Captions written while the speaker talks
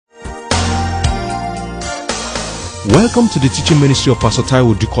Welcome to the teaching ministry of Pastor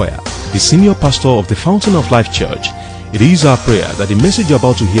Taiwo Dukoya, the senior pastor of the Fountain of Life Church. It is our prayer that the message you're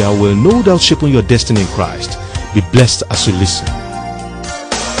about to hear will no doubt shape your destiny in Christ. Be blessed as you listen.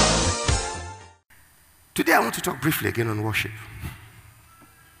 Today I want to talk briefly again on worship.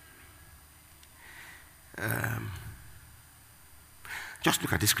 Just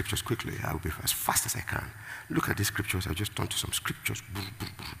look at these scriptures quickly. I will be as fast as I can. Look at these scriptures. I'll just turn to some scriptures.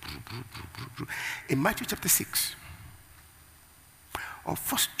 In Matthew chapter 6, or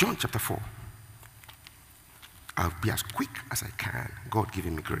 1 John chapter 4. I'll be as quick as I can. God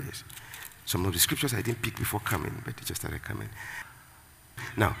giving me grace. Some of the scriptures I didn't pick before coming, but they just started coming.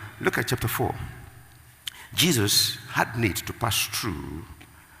 Now, look at chapter 4. Jesus had need to pass through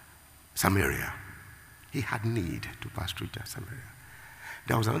Samaria. He had need to pass through Samaria.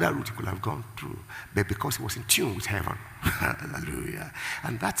 There was another route he could have gone through, but because he was in tune with heaven. Hallelujah.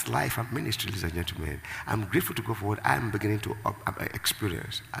 And that's life and ministry, ladies and gentlemen. I'm grateful to God for what I'm beginning to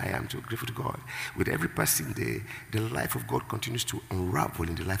experience. I am so grateful to God. With every person, the life of God continues to unravel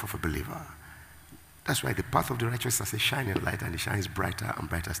in the life of a believer. That's why the path of the righteous is a shining light, and it shines brighter and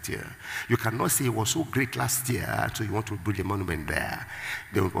brighter still. You cannot say it was so great last year, so you want to build a monument there.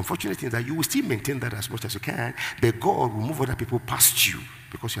 The unfortunate thing is that you will still maintain that as much as you can, but God will move other people past you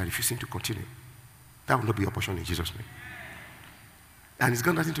because you are refusing to continue. That will not be your portion in Jesus' name. And it's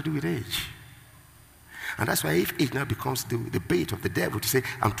got nothing to do with age. And that's why if age now becomes the bait of the devil to say,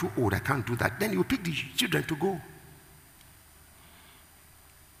 I'm too old, I can't do that, then you pick the children to go.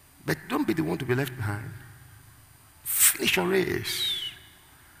 But don't be the one to be left behind. Finish your race.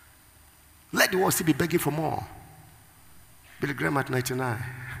 Let the world still be begging for more. Billy Graham at 99.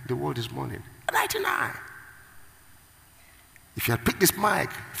 The world is mourning. 99. If you had picked this mic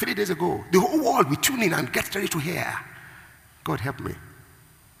 3 days ago, the whole world will tune in and get ready to hear. God help me.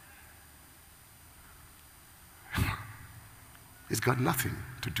 It's got nothing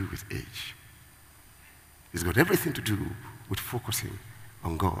to do with age. It's got everything to do with focusing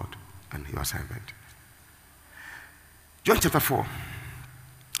on God and your assignment. John chapter 4.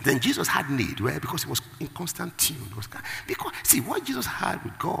 Then Jesus had need. Where? Because he was in constant tune. Because, see, what Jesus had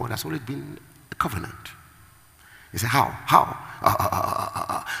with God has always been a covenant. He said, how?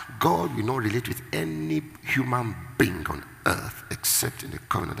 God will not relate with any human being on earth except in the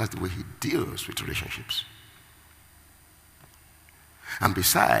covenant. That's the way he deals with relationships. And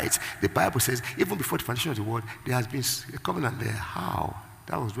besides, the Bible says, even before the foundation of the world, there has been a covenant there. How?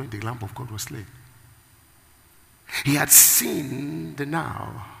 That was when the Lamb of God was slain. He had seen the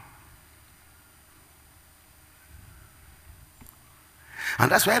now.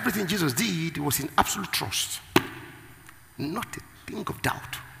 And that's why everything Jesus did was in absolute trust. Not a thing of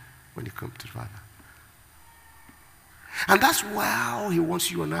doubt when he comes to the Father. And that's how he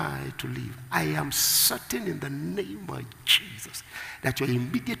wants you and I to live. I am certain in the name of Jesus that your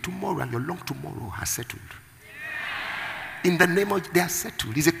immediate tomorrow and your long tomorrow has settled. In the name of, they are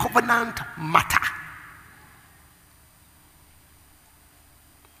settled. It's a covenant matter.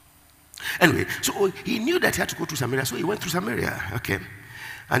 Anyway, so he knew that he had to go through Samaria, so he went through Samaria. Okay.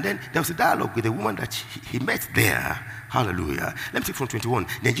 And then there was a dialogue with a woman that he met there. Hallelujah. Let me take from 21.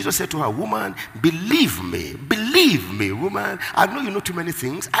 Then Jesus said to her, woman, believe me, woman. I know you know too many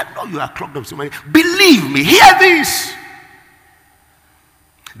things. I know you are clogged up so many. Believe me. Hear this.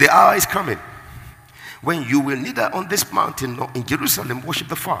 The hour is coming when you will neither on this mountain nor in Jerusalem worship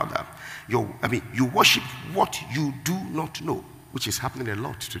the Father. You worship what you do not know, which is happening a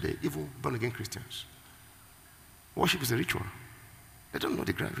lot today, even born-again Christians. Worship is a ritual. They don't know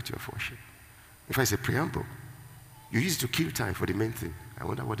the gravity of worship. If I say preamble, you use it to kill time for the main thing. I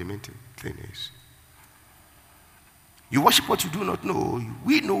wonder what the main thing is. You worship what you do not know.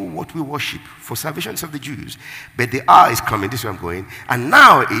 We know what we worship, for salvation is of the Jews. But the hour is coming, this is where I'm going. And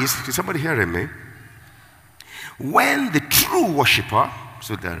now is somebody hearing me? When the true worshiper,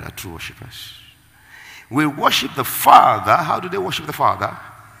 so there are true worshipers, will worship the Father. How do they worship the Father?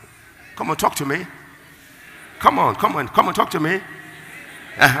 Come on, talk to me. Come on, talk to me.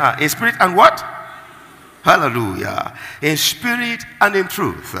 In spirit and what? Hallelujah. In spirit and in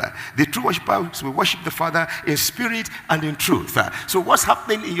truth. The true worshipers will worship the Father in spirit and in truth. So what's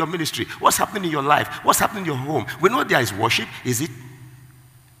happening in your ministry? What's happening in your life? What's happening in your home? We know there is worship. Is it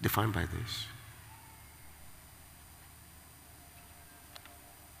defined by this?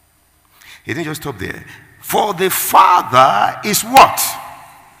 He didn't just stop there. For the Father is what?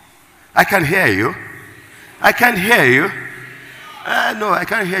 I can hear you. I can't hear you. No, I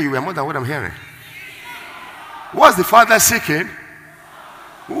can't hear you. We're more than what I'm hearing. What's the Father seeking?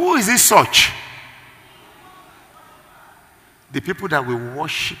 Who is this such? The people that will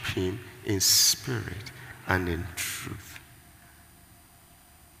worship him in spirit and in truth.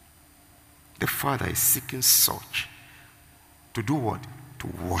 The Father is seeking such to do what? To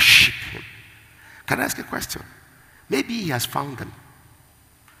worship him. Can I ask a question? Maybe he has found them,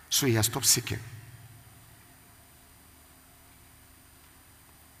 so he has stopped seeking.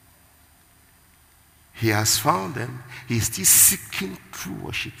 He has found them. He's still seeking true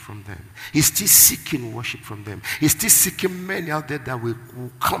worship from them. He's still seeking worship from them. He's still seeking many out there that will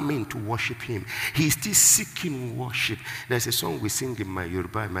come in to worship him. He's still seeking worship. There's a song we sing in my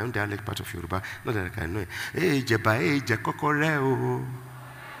Yoruba, in my own dialect part of Yoruba. Not that I can know it. Hey, Jeba, hey, Jekokoreo.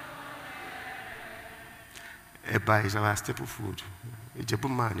 Eba is our staple food. Jebu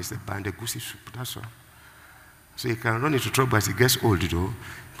man is a band, a goosey soup. That's all. So you can run into trouble as it gets old, though,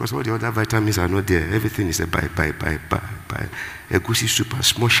 because all the other vitamins are not there. Everything is a by a goosey soup and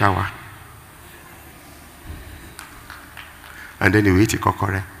small shower. And then you eat a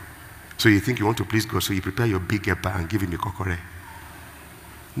kokore. So you think you want to please God, so you prepare your big eba and give him a kokore.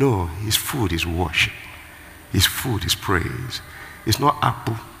 No, his food is worship. His food is praise. It's not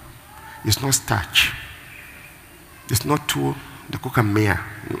apple. It's not starch. It's not tuo, the kokamea.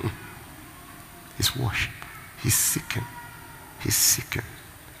 It's worship. He's seeking. He's seeking.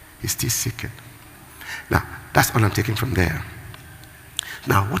 He's still seeking. Now, that's all I'm taking from there.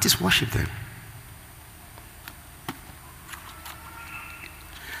 Now, what is worship then?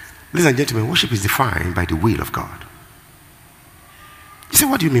 Ladies and gentlemen, worship is defined by the will of God. You say,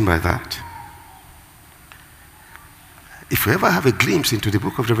 what do you mean by that? If you ever have a glimpse into the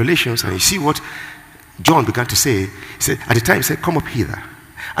book of Revelations and you see what John began to say, he said, at the time he said, come up hither.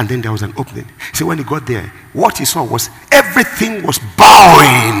 And then there was an opening. So when he got there, what he saw was everything was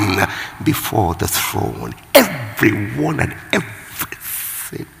bowing before the throne. Everyone and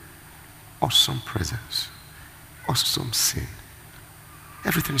everything. Awesome presence. Awesome sin.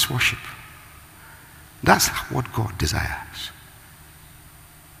 Everything is worship. That's what God desires.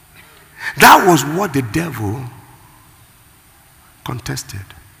 That was what the devil contested.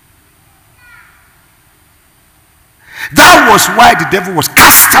 That was why the devil was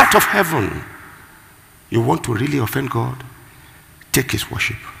cast out of heaven. You want to really offend God? Take his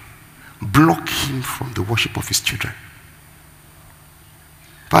worship. Block him from the worship of his children.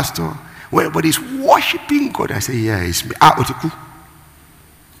 Pastor, when everybody's worshiping God, I say, yeah, it's me. Otiku.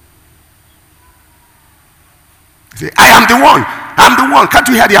 I say, I am the one. I'm the one. Can't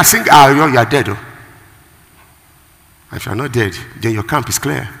you hear they are singing? You are dead. Oh. If you are not dead, then your camp is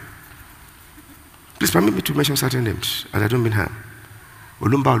clear. Please permit me to mention certain names, and I don't mean harm.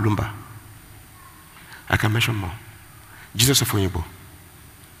 Olumba. I can mention more. Jesus of Onyibo.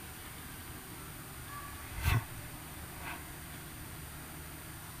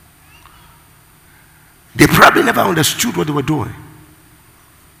 They probably never understood what they were doing.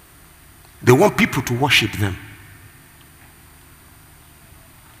 They want people to worship them.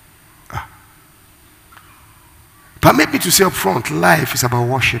 Permit me to say up front, life is about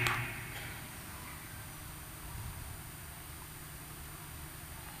worship.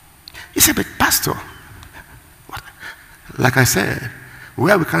 He said, but pastor, what? Like I said,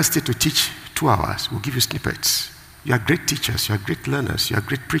 where we can't stay to teach 2 hours, we'll give you snippets. You are great teachers, you are great learners, you are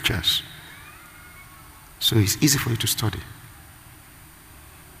great preachers. So it's easy for you to study.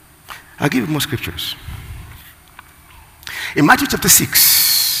 I'll give you more scriptures. In Matthew chapter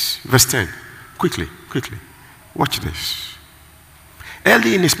 6, verse 10, quickly, watch this.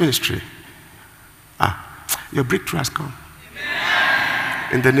 Early in his ministry, your breakthrough has come.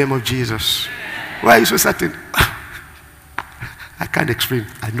 In the name of Jesus. Why are you so certain? I can't explain.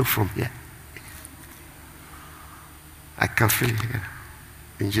 I know from here. I can feel it here.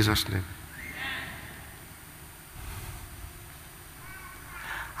 In Jesus' name.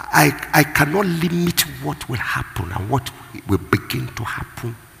 I cannot limit what will happen and what will begin to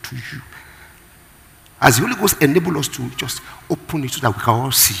happen to you. As the Holy Ghost enables us to just open it so that we can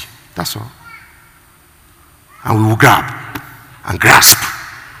all see. That's all. And we will grab and grasp.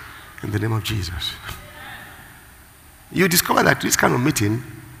 In the name of Jesus. You discover that this kind of meeting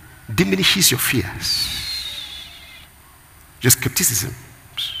diminishes your fears, your skepticism,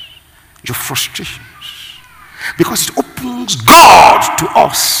 your frustrations, because it opens God to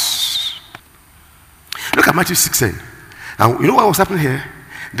us. Look at Matthew 16. Now, you know what was happening here?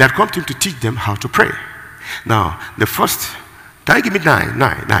 They had come to him to teach them how to pray. Now, the first, can you give me 9,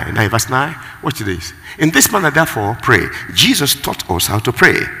 verse 9? Watch this. In this manner, therefore, pray. Jesus taught us how to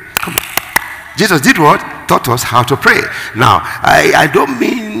pray. Come on. Jesus did what? taught us how to pray. Now, I don't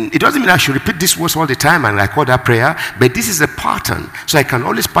mean, it doesn't mean I should repeat these words all the time and I call that prayer, but this is a pattern. So I can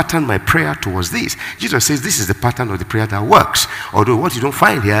always pattern my prayer towards this. Jesus says this is the pattern of the prayer that works. Although what you don't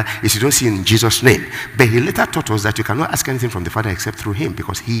find here is you don't see in Jesus' name. But he later taught us that you cannot ask anything from the Father except through him,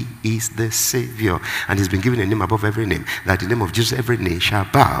 because he is the Savior. And he's been given a name above every name, that the name of Jesus every knee shall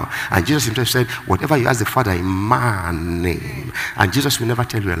bow. And Jesus himself said, whatever you ask the Father in my name. And Jesus will never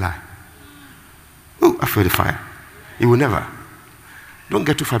tell you a lie. Oh, I feel the fire. He will never. Don't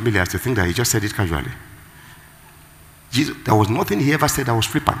get too familiar to think that he just said it casually. Jesus, there was nothing he ever said that was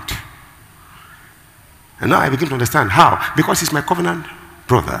flippant. And now I begin to understand how. Because he's my covenant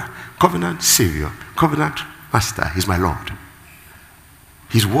brother, covenant Savior, covenant master. He's my Lord.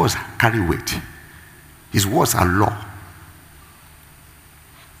 His words carry weight. His words are law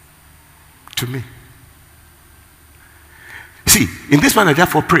to me. See, in this manner,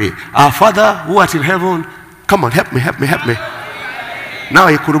 therefore, pray. Our Father who art in heaven, come on, help me, help me, help me. Now,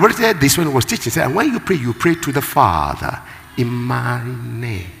 he corroborated this when he was teaching. He said, and when you pray to the Father in my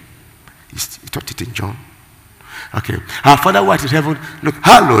name. He taught it in John. Okay. Our Father who art in heaven, look,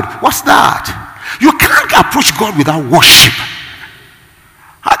 hallowed. What's that? You can't approach God without worship.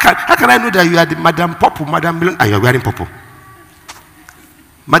 How can I know that you are the Madame Popo, Madame Millionaire, and you are wearing Popo?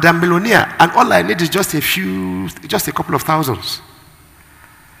 Madame Millionaire, and all I need is just a couple of thousands.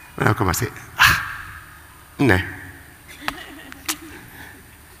 When I come and say, nah.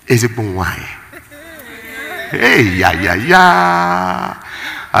 Is it bon wine? Hey, yeah.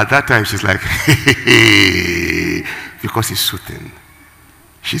 At that time, she's like, hey, because he's soothing.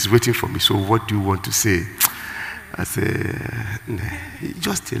 She's waiting for me. So what do you want to say? I say, nah,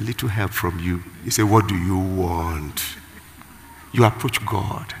 just a little help from you. You say, what do you want? You approach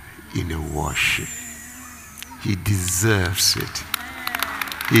God in a worship. He deserves it.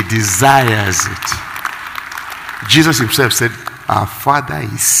 He desires it. Jesus himself said, our Father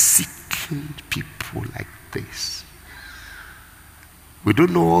is seeking people like this. We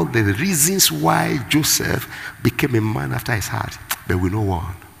don't know all the reasons why Joseph became a man after his heart, but we know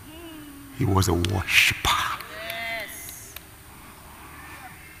one. He was a worshiper. Yes.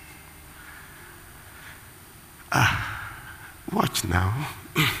 Watch now.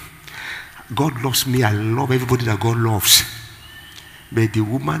 God loves me. I love everybody that God loves. But the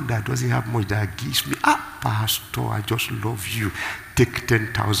woman that doesn't have much, that gives me, Pastor, I just love you. Take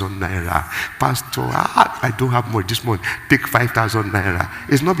 10,000 naira. Pastor, I don't have much this month. Take 5,000 naira.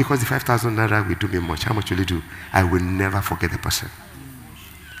 It's not because the 5,000 naira will do me much. How much will it do? I will never forget the person.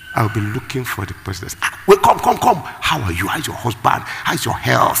 I'll be looking for the person. Well, come. How are you? How's your husband? How's your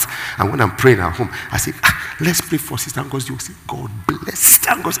health? And when I'm praying at home, I say, let's pray for Sister Ngozi. You say, God bless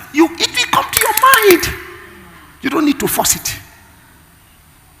Sister Ngozi. It will come to your mind. You don't need to force it.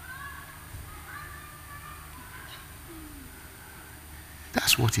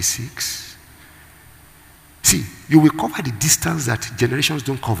 That's what he seeks. See, you will cover the distance that generations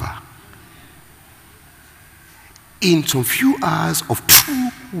don't cover in some few hours of true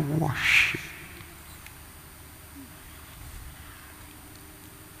worship.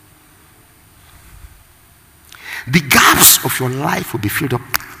 The gaps of your life will be filled up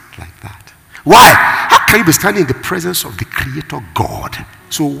like that. Why? How can you be standing in the presence of the Creator God?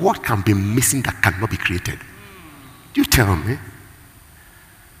 So what can be missing that cannot be created? You tell me.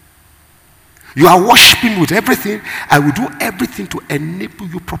 You are worshiping with everything. I will do everything to enable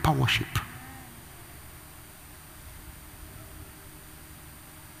you proper worship.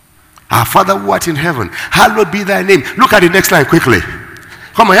 Our Father who art in heaven, hallowed be thy name. Look at the next line quickly.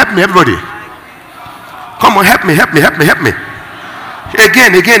 Come on, help me, everybody. Come on, help me. Again.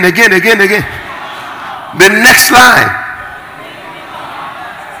 The next line.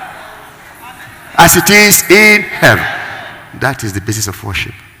 As it is in heaven. That is the basis of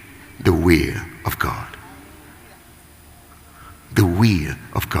worship. The will of God. The will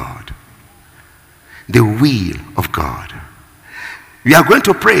of God. The will of God. We are going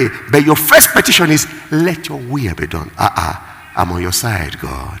to pray, but your first petition is, let your will be done. I'm on your side,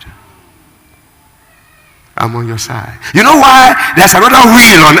 God. I'm on your side. You know why? There's another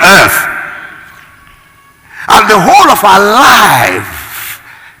will on earth. And the whole of our life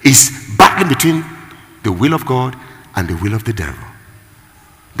is battling between the will of God and the will of the devil.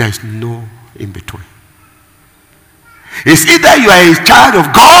 There is no in between. It's either you are a child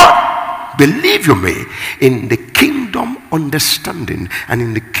of God, believe you me, in the kingdom understanding and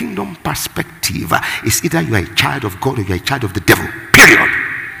in the kingdom perspective, it's either you are a child of God or you are a child of the devil. Period.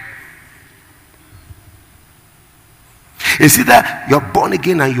 It's either you are born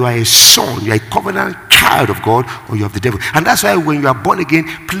again and you are a son, you are a covenant child of God, or you are of the devil. And that's why when you are born again,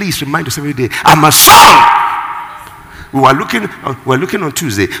 please remind yourself every day, I'm a son We were looking on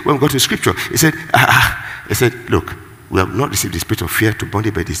Tuesday when we got to scripture. He said, look, we have not received the spirit of fear to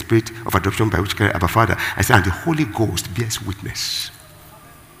bondage, but the spirit of adoption by which carry Abba Father. I said, and the Holy Ghost bears witness.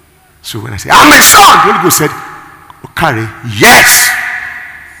 So when I say, I'm a son, the Holy Ghost said, carry, yes.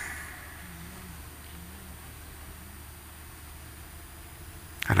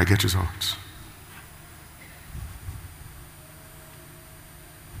 And I get results.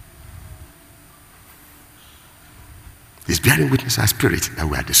 He's bearing witness our spirit that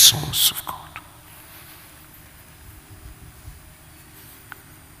we are the sons of God.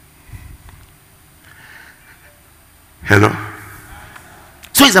 Hello?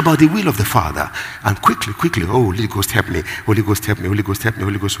 So it's about the will of the Father. And quickly, oh, Holy Ghost help me. Holy Ghost help me. Holy Ghost help me.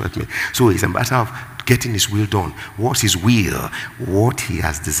 Holy Ghost help me. So it's a matter of getting his will done. What's his will? What he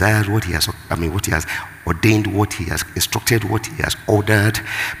has desired, what he has ordained, what he has instructed, what he has ordered.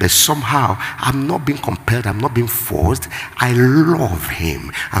 But somehow, I'm not being compelled, I'm not being forced. I love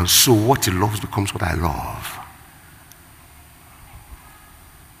him. And so what he loves becomes what I love.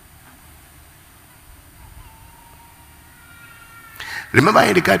 Remember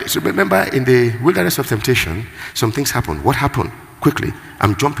in the wilderness of temptation, some things happened. What happened? Quickly,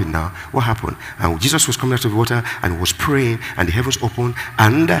 I'm jumping now. What happened? And Jesus was coming out of the water and was praying, and the heavens opened,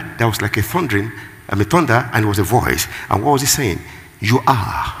 and there was like a thunder, and it was a voice. And what was he saying? You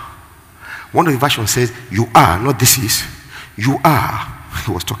are. One of the versions says, you are, not this is. You are.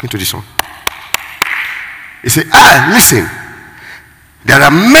 He was talking to the son. He said, listen. There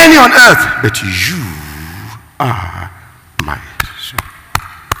are many on earth, but you are my son.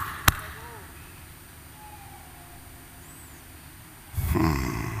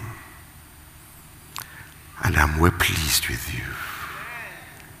 And I'm well pleased with you.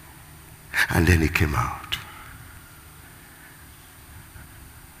 And then he came out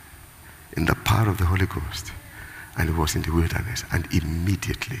in the power of the Holy Ghost, and he was in the wilderness. And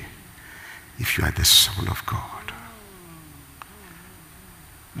immediately, if you are the Son of God,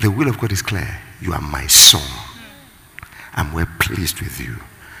 the will of God is clear. You are my son. I'm well pleased with you.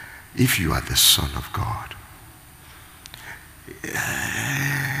 If you are the Son of God,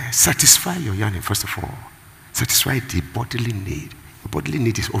 satisfy your yearning, first of all. Satisfy the bodily need. The bodily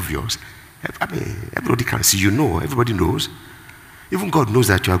need is obvious. I mean, everybody can see, everybody knows. Even God knows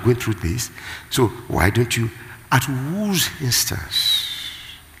that you are going through this. So why don't you, at whose instance?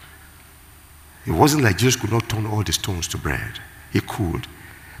 It wasn't like Jesus could not turn all the stones to bread. He could.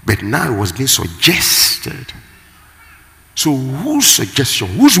 But now it was being suggested. So whose suggestion,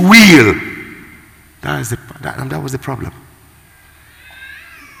 whose will? That was the problem.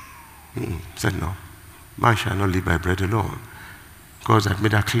 Said no. Man shall not live by bread alone. God had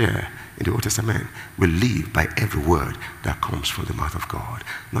made that clear in the Old Testament. We live by every word that comes from the mouth of God,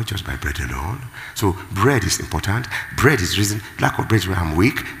 not just by bread alone. So bread is important. Bread is reason. Lack of bread is where I'm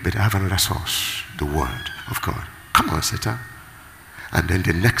weak, but I have another source, the word of God. Come on, Satan. And then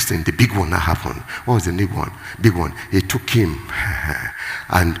the next thing, the big one that happened. What was the big one? Big one. He took him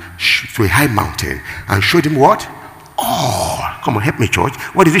and to a high mountain and showed him what? All. Come on, help me, church.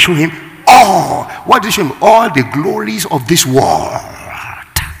 What did he show him? All. What did he show him? All the glories of this world.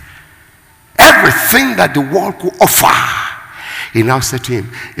 Everything that the world could offer. He now said to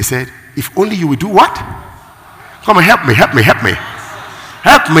him, he said, if only you would do what? Come on, help me. Help me. Help me.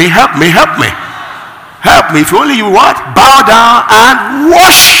 If only you what? Bow down and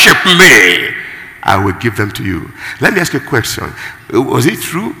worship me. I will give them to you. Let me ask you a question. Was it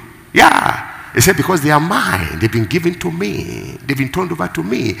true? Yeah. He said, because they are mine. They've been given to me. They've been turned over to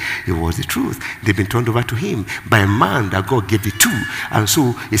me. It was the truth. They've been turned over to him by a man that God gave it to. And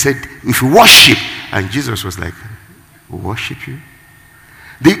so he said, if you worship. And Jesus was like, worship you?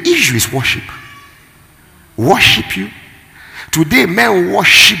 The issue is worship. Worship you? Today, men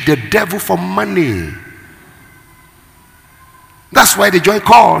worship the devil for money. That's why they join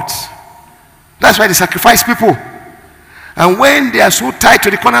cults. That's why they sacrifice people. And when they are so tied to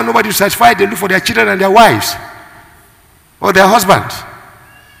the corner, nobody will satisfy, they look for their children and their wives or their husbands.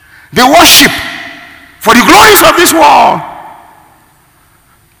 They worship for the glories of this world.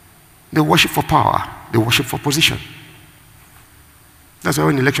 They worship for power. They worship for position. That's why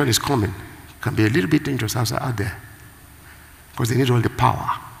when election is coming, it can be a little bit dangerous outside out there. Because they need all the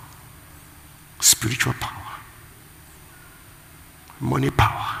power. Spiritual power. Money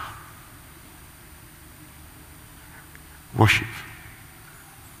power. Worship.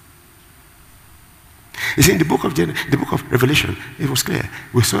 You see, in the book of Revelation, it was clear.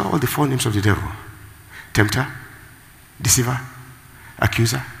 We saw all the four names of the devil: tempter, deceiver,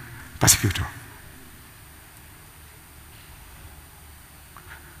 accuser, persecutor.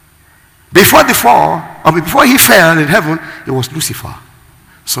 Before the fall, before he fell in heaven, it was Lucifer,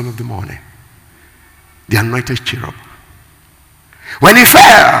 son of the morning, the anointed cherub. When he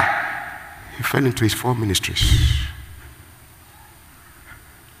fell into his 4 ministries.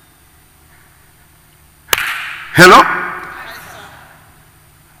 Hello?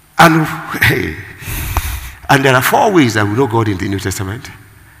 And there are 4 ways that we know God in the New Testament.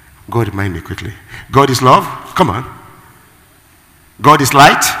 God, remind me quickly. God is love. Come on. God is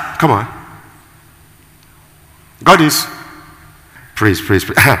light. Come on. God is praise.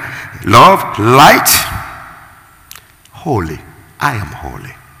 Love, light, holy. I am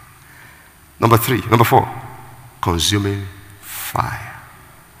holy. Number 4, consuming fire.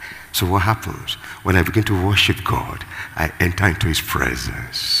 So what happens when I begin to worship God? I enter into his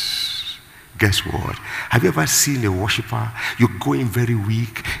presence. Guess what? Have you ever seen a worshiper? You're going very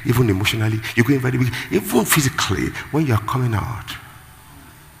weak, even emotionally. You're going very weak, even physically. When you are coming out,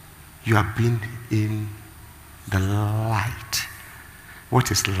 you have been in the light. What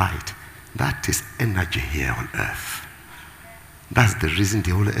is light? That is energy here on earth. That's the reason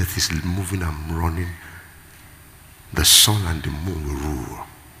the whole earth is moving and running. The sun and the moon will rule.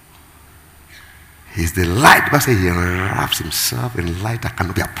 He's the light. But he wraps himself in light that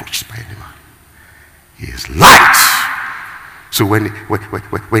cannot be approached by anyone. He is light. So when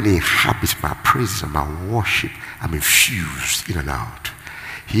he inhabits my praises and my worship, I'm infused in and out.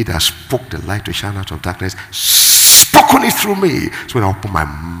 He that spoke the light to shine out of darkness, spoken it through me. So when I open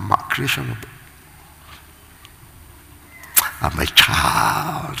my creation up, I'm a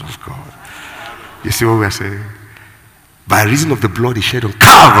child of God. You see what we are saying? By reason of the blood he shed on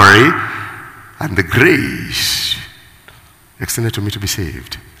Calvary and the grace extended to me to be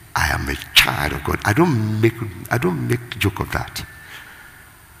saved, I am a child of God. I don't make joke of that.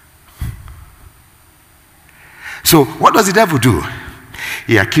 So what does the devil do?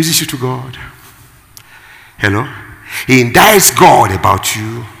 He accuses you to God. Hello? He indicts God about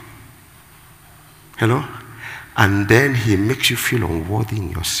you. Hello? And then he makes you feel unworthy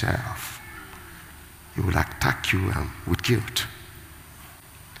in yourself. He will attack you with guilt.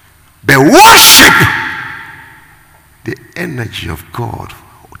 But worship, the energy of God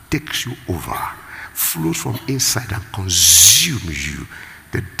takes you over, flows from inside and consumes you.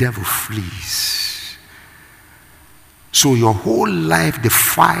 The devil flees. So your whole life, the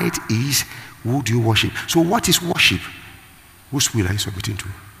fight is, who do you worship? So what is worship? Whose will are you submitting to?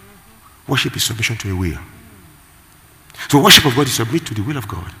 Worship is submission to a will. So worship of God is submit to the will of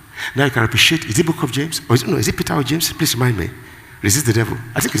God. Now you can appreciate, is it book of James? Or is it Peter or James? Please remind me. Resist the devil.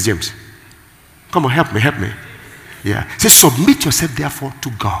 I think it's James. Come on, help me. Yeah. Say, submit yourself therefore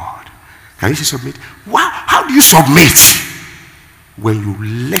to God. Can you say submit? Wow. How do you submit? When you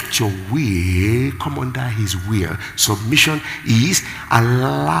let your will come under his will. Submission is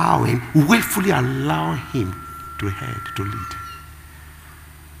willfully allowing him to head, to lead.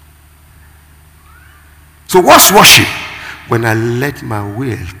 So what's worship? When I let my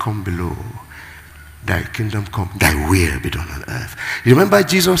will come below, thy kingdom come, thy will be done on earth. You remember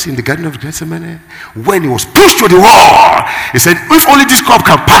Jesus in the Garden of Gethsemane? When he was pushed to the wall, he said, if only this cup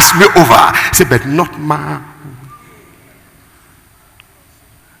can pass me over. He said, but not my.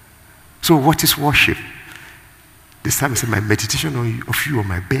 So what is worship? This time he said, my meditation of you on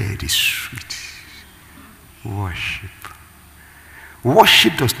my bed is sweet. Worship.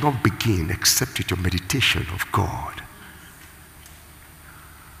 Worship does not begin except with your meditation of God.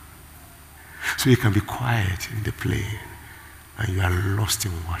 So you can be quiet in the plane and you are lost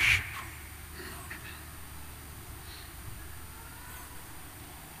in worship.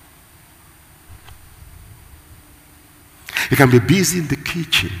 You can be busy in the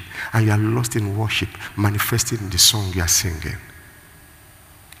kitchen and you are lost in worship, manifesting in the song you are singing.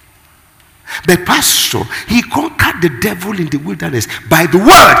 But pastor, he conquered the devil in the wilderness by the word.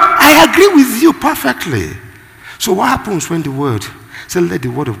 I agree with you perfectly. So what happens when the word, say let the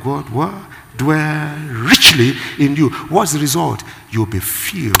word of God dwell richly in you? What's the result? You'll be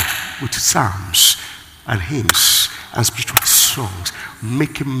filled with psalms and hymns and spiritual songs,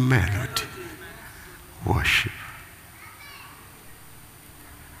 making melody. Worship.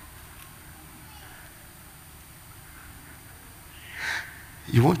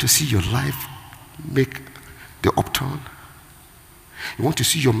 You want to see your life make the upturn? You want to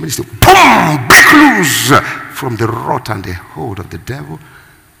see your ministry, boom, break loose from the rot and the hold of the devil?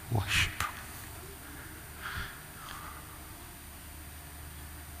 Worship.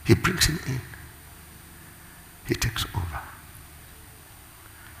 He brings him in. He takes over.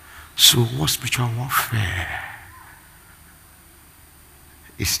 So what's spiritual warfare?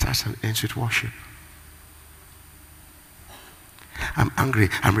 It starts and ends with worship. I'm angry,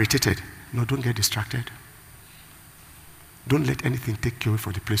 I'm irritated. No, don't get distracted. Don't let anything take you away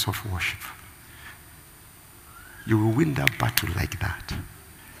from the place of worship. You will win that battle like that.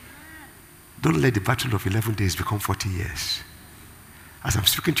 Don't let the battle of 11 days become 40 years. As I'm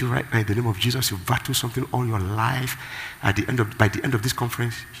speaking to you right now in the name of Jesus, you battle something all your life. By the end of this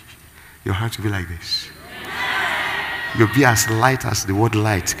conference, your heart will be like this. You'll be as light as the word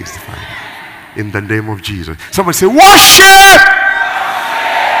light is defined. In the name of Jesus. Somebody say, worship!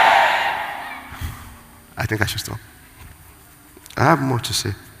 I think I should stop. I have more to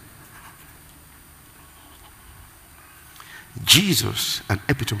say. Jesus, an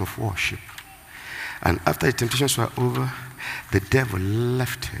epitome of worship. And after the temptations were over, the devil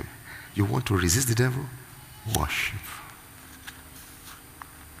left him. You want to resist the devil? Worship.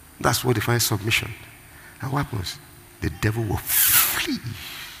 That's what defines submission. And what happens? The devil will flee.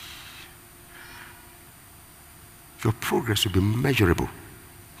 Your progress will be measurable.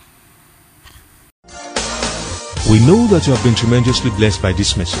 We know that you have been tremendously blessed by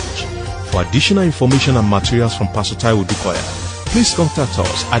this message. For additional information and materials from Pastor Taiwo Odukoya, please contact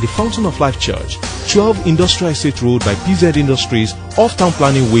us at the Fountain of Life Church, 12 Industrial Estate Road by PZ Industries, off Town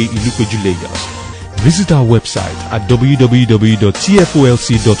Planning Way, Ilupeju, Lagos. Visit our website at www.tfolc.org.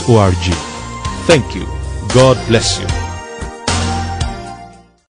 Thank you. God bless you.